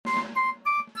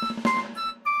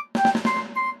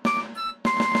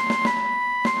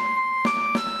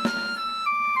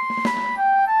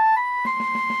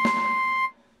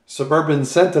Suburban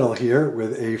Sentinel here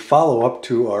with a follow-up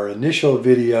to our initial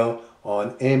video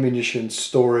on ammunition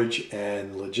storage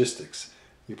and logistics.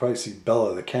 You probably see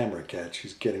Bella the camera cat.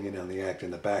 She's getting in on the act in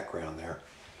the background there.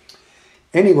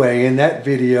 Anyway, in that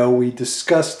video we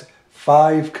discussed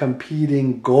 5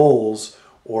 competing goals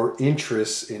or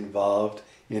interests involved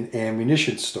in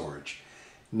ammunition storage,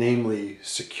 namely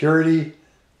security,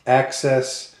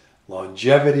 access,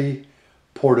 longevity,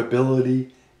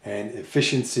 portability, and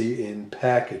efficiency in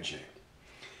packaging.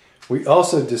 We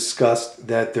also discussed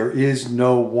that there is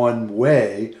no one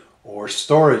way or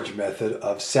storage method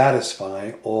of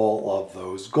satisfying all of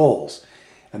those goals.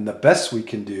 And the best we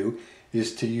can do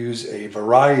is to use a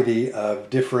variety of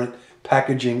different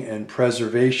packaging and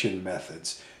preservation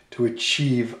methods to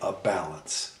achieve a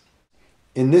balance.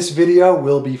 In this video,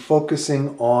 we'll be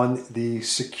focusing on the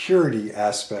security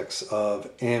aspects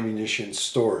of ammunition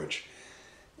storage.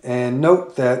 And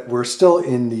note that we're still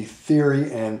in the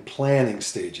theory and planning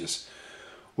stages.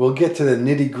 We'll get to the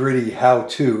nitty-gritty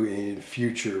how-to in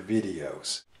future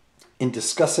videos. In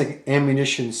discussing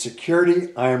ammunition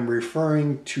security, I am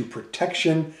referring to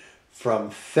protection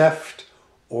from theft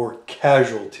or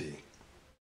casualty.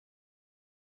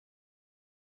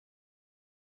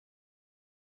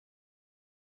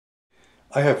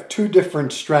 I have 2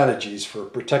 different strategies for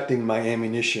protecting my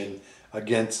ammunition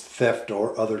against theft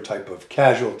or other type of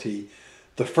casualty,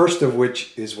 the first of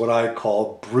which is what I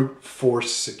call brute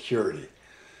force security.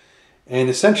 And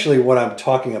essentially what I'm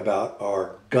talking about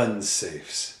are gun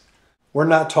safes. We're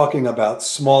not talking about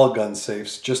small gun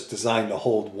safes just designed to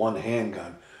hold one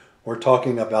handgun. We're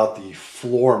talking about the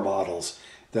floor models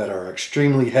that are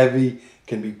extremely heavy,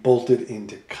 can be bolted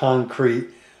into concrete,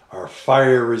 are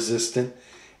fire resistant,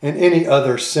 and any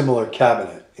other similar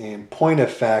cabinet. In point of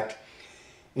fact,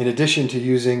 in addition to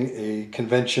using a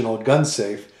conventional gun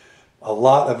safe, a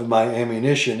lot of my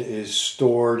ammunition is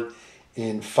stored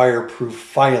in fireproof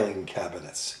filing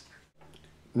cabinets.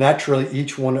 Naturally,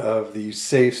 each one of these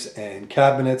safes and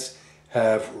cabinets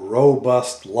have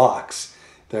robust locks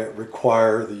that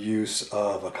require the use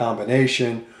of a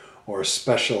combination or a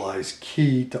specialized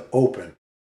key to open.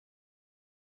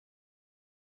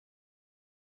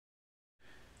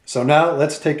 So now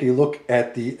let's take a look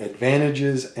at the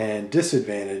advantages and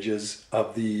disadvantages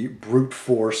of the brute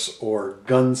force or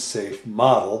gun safe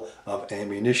model of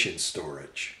ammunition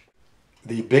storage.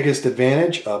 The biggest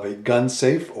advantage of a gun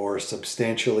safe or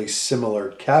substantially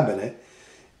similar cabinet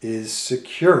is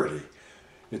security.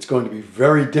 It's going to be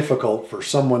very difficult for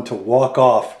someone to walk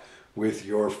off with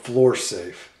your floor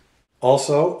safe.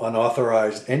 Also,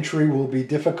 unauthorized entry will be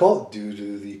difficult due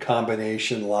to the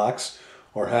combination locks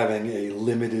or having a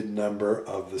limited number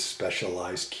of the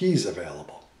specialized keys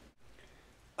available.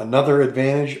 Another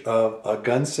advantage of a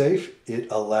gun safe,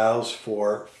 it allows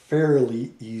for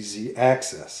fairly easy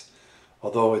access.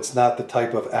 Although it's not the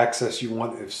type of access you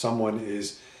want if someone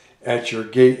is at your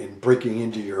gate and breaking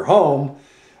into your home,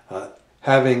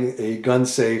 having a gun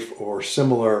safe or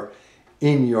similar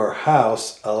in your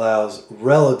house allows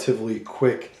relatively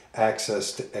quick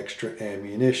access to extra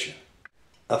ammunition.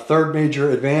 A third major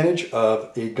advantage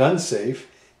of a gun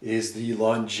safe is the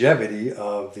longevity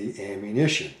of the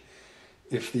ammunition.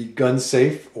 If the gun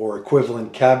safe or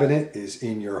equivalent cabinet is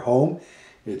in your home,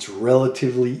 it's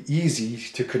relatively easy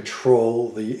to control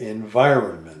the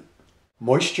environment.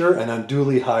 Moisture and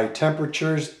unduly high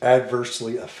temperatures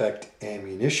adversely affect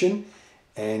ammunition,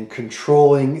 and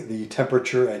controlling the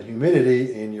temperature and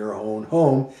humidity in your own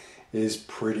home is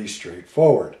pretty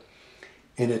straightforward.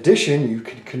 In addition, you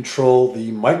can control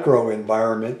the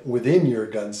microenvironment within your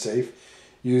gun safe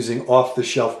using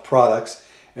off-the-shelf products,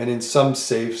 and in some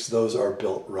safes those are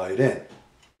built right in.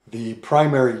 The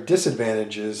primary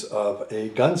disadvantages of a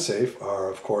gun safe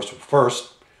are, of course,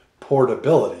 first,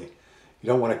 portability. You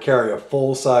don't want to carry a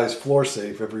full-size floor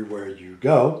safe everywhere you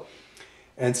go.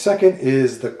 And second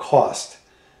is the cost.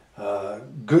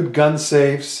 Good gun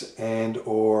safes and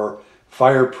or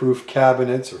fireproof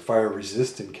cabinets or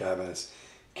fire-resistant cabinets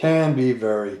can be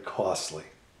very costly.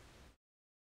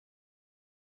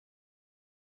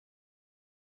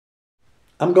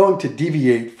 I'm going to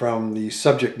deviate from the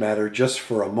subject matter just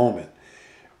for a moment.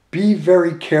 Be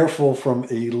very careful from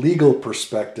a legal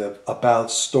perspective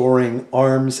about storing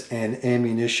arms and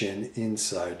ammunition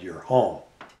inside your home.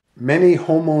 Many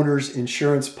homeowners'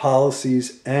 insurance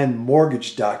policies and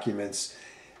mortgage documents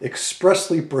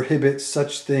expressly prohibit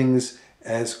such things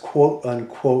as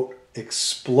quote-unquote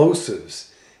explosives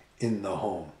in the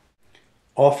home.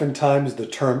 Oftentimes the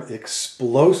term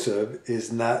explosive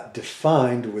is not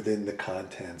defined within the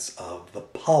contents of the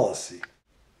policy.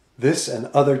 This and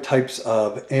other types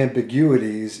of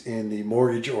ambiguities in the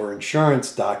mortgage or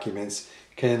insurance documents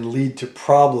can lead to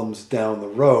problems down the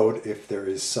road if there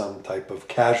is some type of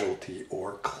casualty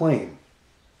or claim.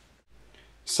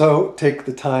 So take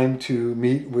the time to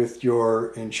meet with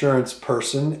your insurance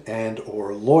person and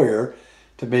or lawyer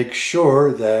to make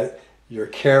sure that your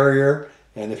carrier,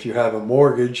 and if you have a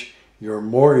mortgage, your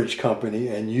mortgage company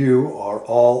and you are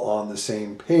all on the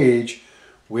same page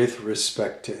with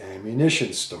respect to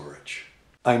ammunition storage.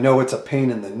 I know it's a pain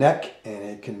in the neck and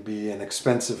it can be an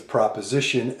expensive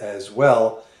proposition as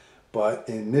well, but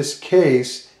in this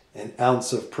case, an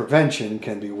ounce of prevention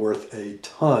can be worth a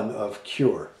ton of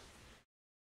cure.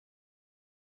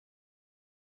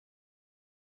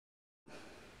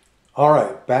 All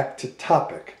right, back to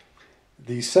topic.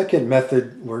 The second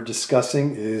method we're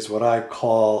discussing is what I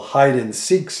call hide and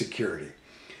seek security.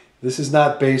 This is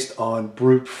not based on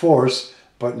brute force,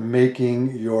 but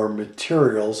making your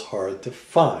materials hard to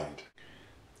find.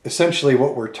 Essentially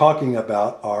what we're talking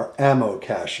about are ammo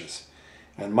caches.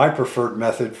 And my preferred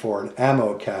method for an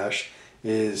ammo cache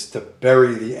is to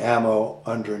bury the ammo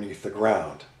underneath the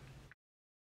ground.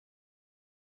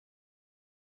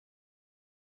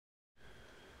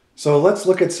 So let's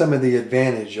look at some of the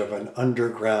advantage of an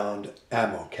underground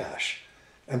ammo cache.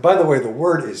 And by the way, the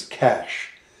word is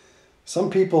cache. Some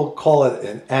people call it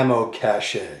an ammo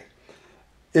cache.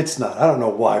 It's not. I don't know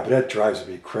why, but that drives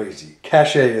me crazy.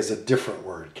 Cache is a different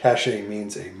word. Cache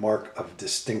means a mark of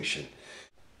distinction.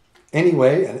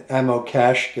 Anyway, an ammo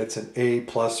cache gets an A+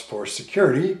 for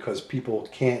security because people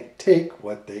can't take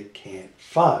what they can't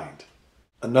find.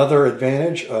 Another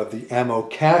advantage of the ammo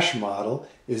cache model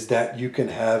is that you can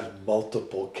have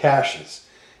multiple caches.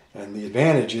 And the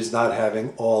advantage is not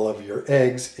having all of your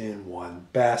eggs in one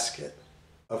basket.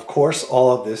 Of course,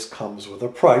 all of this comes with a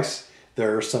price.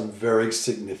 There are some very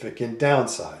significant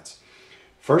downsides.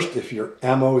 First, if your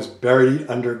ammo is buried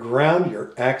underground,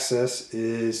 your access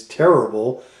is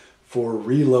terrible for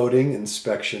reloading,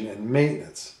 inspection, and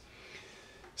maintenance.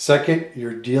 Second,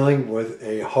 you're dealing with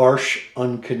a harsh,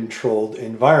 uncontrolled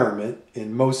environment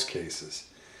in most cases.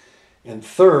 And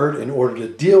third, in order to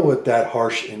deal with that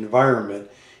harsh environment,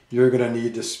 you're going to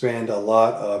need to spend a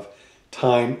lot of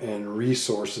time and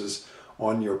resources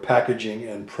on your packaging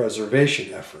and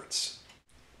preservation efforts.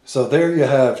 So there you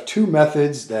have two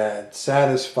methods that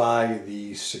satisfy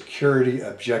the security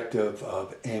objective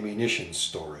of ammunition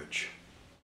storage.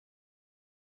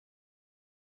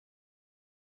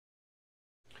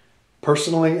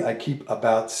 Personally, I keep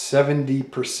about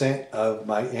 70% of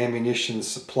my ammunition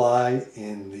supply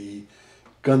in the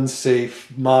gun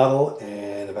safe model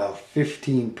and about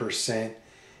 15%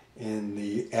 in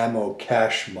the ammo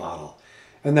cache model.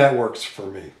 And that works for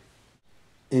me.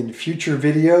 In future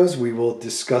videos, we will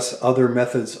discuss other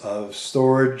methods of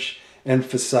storage,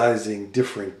 emphasizing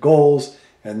different goals,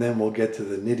 and then we'll get to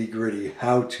the nitty-gritty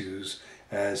how-tos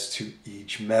as to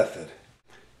each method.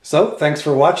 So, thanks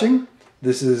for watching.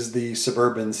 This is the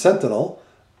Suburban Sentinel,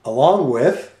 along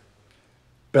with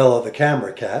Bella the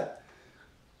Camera Cat.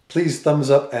 Please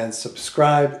thumbs up and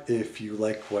subscribe if you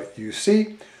like what you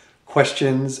see.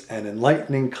 Questions and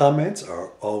enlightening comments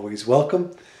are always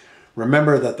welcome.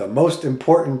 Remember that the most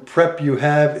important prep you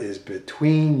have is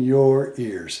between your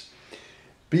ears.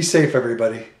 Be safe,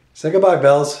 everybody. Say goodbye,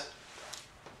 Bells.